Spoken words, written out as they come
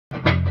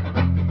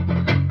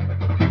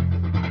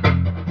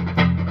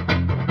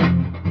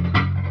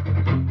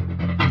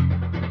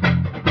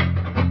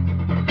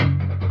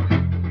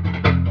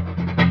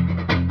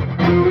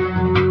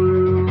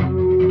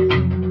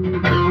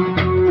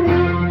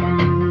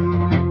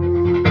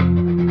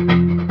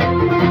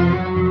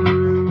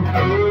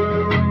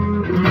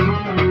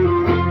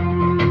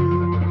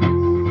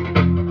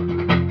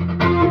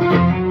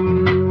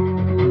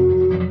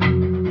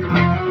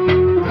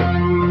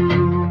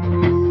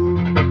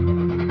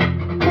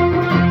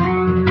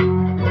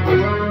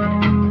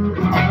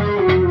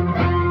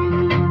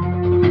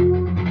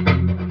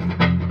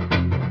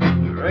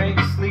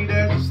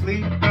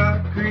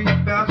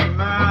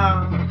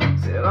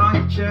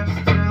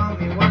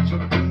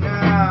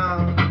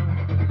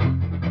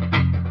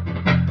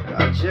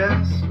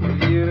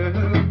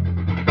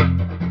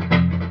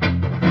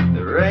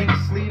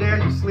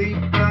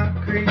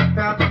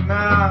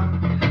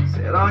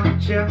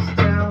Just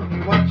tell me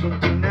what you'll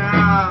do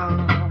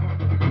now.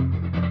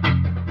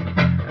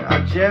 I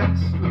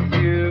jest with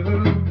you.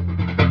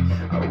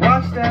 I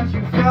watched as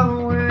you fell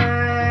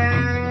away,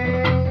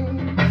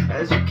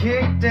 as you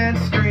kicked and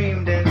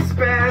screamed and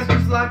spazzed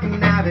just like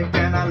an addict,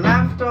 and I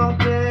laughed all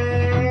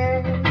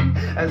day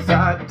as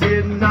I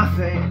did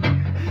nothing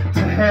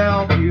to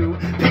help you.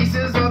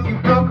 Pieces of you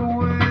broke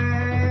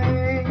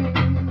away,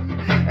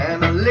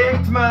 and I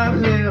licked my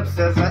lips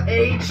as I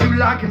ate you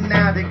like an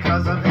addict,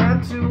 'cause I've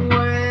had to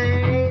wait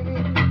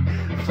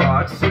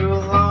far too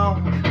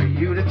long for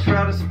you to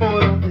try to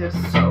spoil this.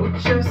 So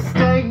just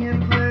stay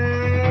in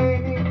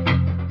place,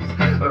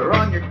 or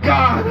on your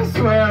God I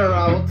swear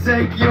I will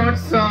take your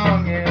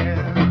tongue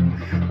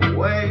and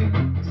wait.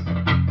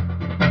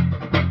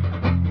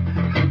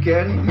 I'm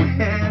getting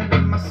ahead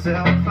of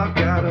myself, I've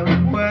gotta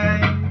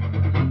wait.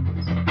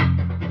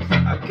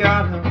 I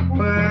gotta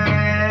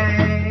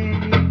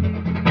wait.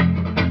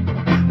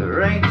 The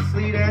rain and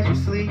sleet as you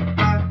sleep,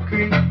 I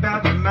creep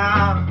out your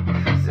mouth.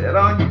 Sit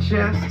on your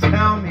chest,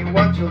 tell me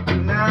what you'll do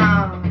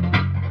now.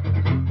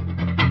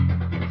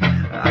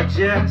 I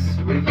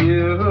jest with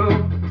you.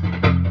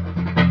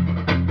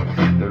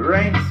 The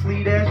rain and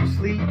sleet as you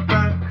sleep,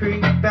 I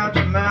creep out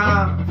your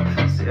mouth.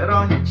 Sit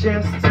on your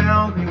chest,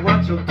 tell me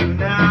what you'll do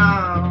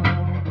now.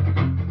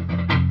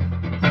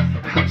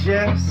 I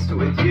jest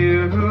with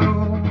you.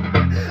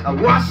 I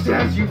watched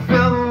as you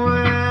fell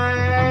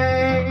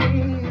away,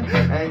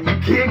 and you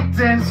kicked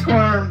and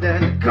squirmed,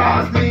 and it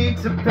caused me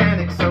to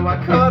panic. So I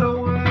cut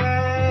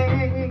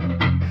away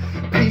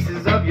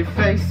pieces of your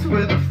face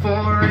with a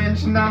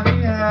 4-inch knife.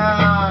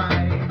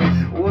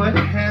 Would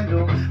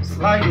handle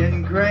slight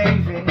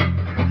engraving,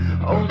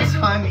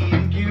 old-timey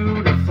and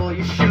beautiful.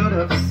 You should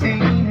have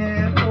seen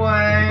it.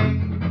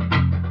 Wait,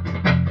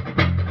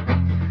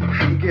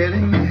 I'm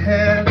getting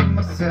ahead of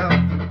myself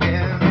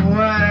again.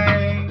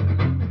 Wait,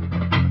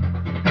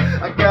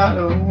 I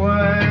gotta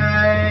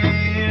wait.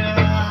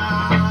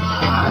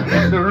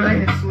 The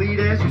rain and sleet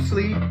as you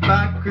sleep,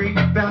 I creep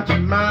out your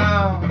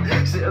mouth.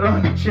 Sit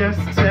on your chest,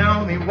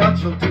 tell me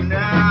what you'll do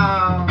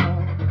now.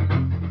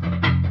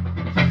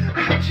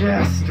 I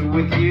jest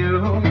with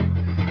you.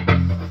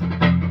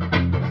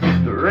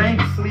 The rain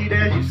and sleet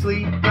as you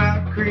sleep,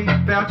 I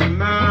creep out your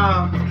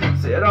mouth.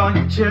 Sit on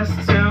your chest,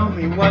 tell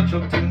me what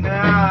you'll do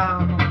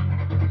now.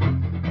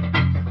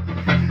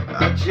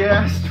 I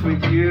jest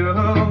with you.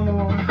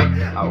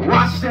 I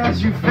watched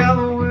as you fell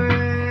away,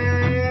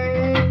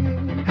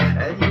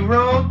 and you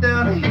rolled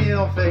down a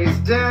hill face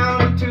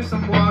down into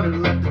some water,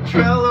 left a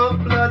trail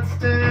of blood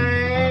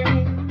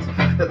stains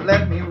that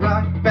led me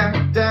right back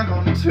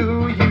down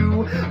to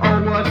you.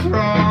 Oh, what's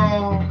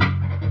wrong?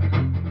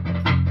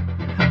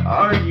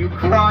 Are you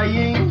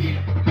crying?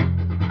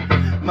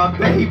 My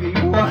baby,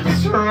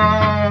 what's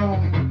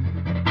wrong?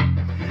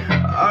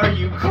 Are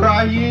you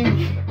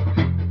crying?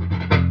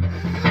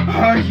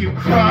 Are you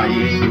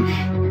crying?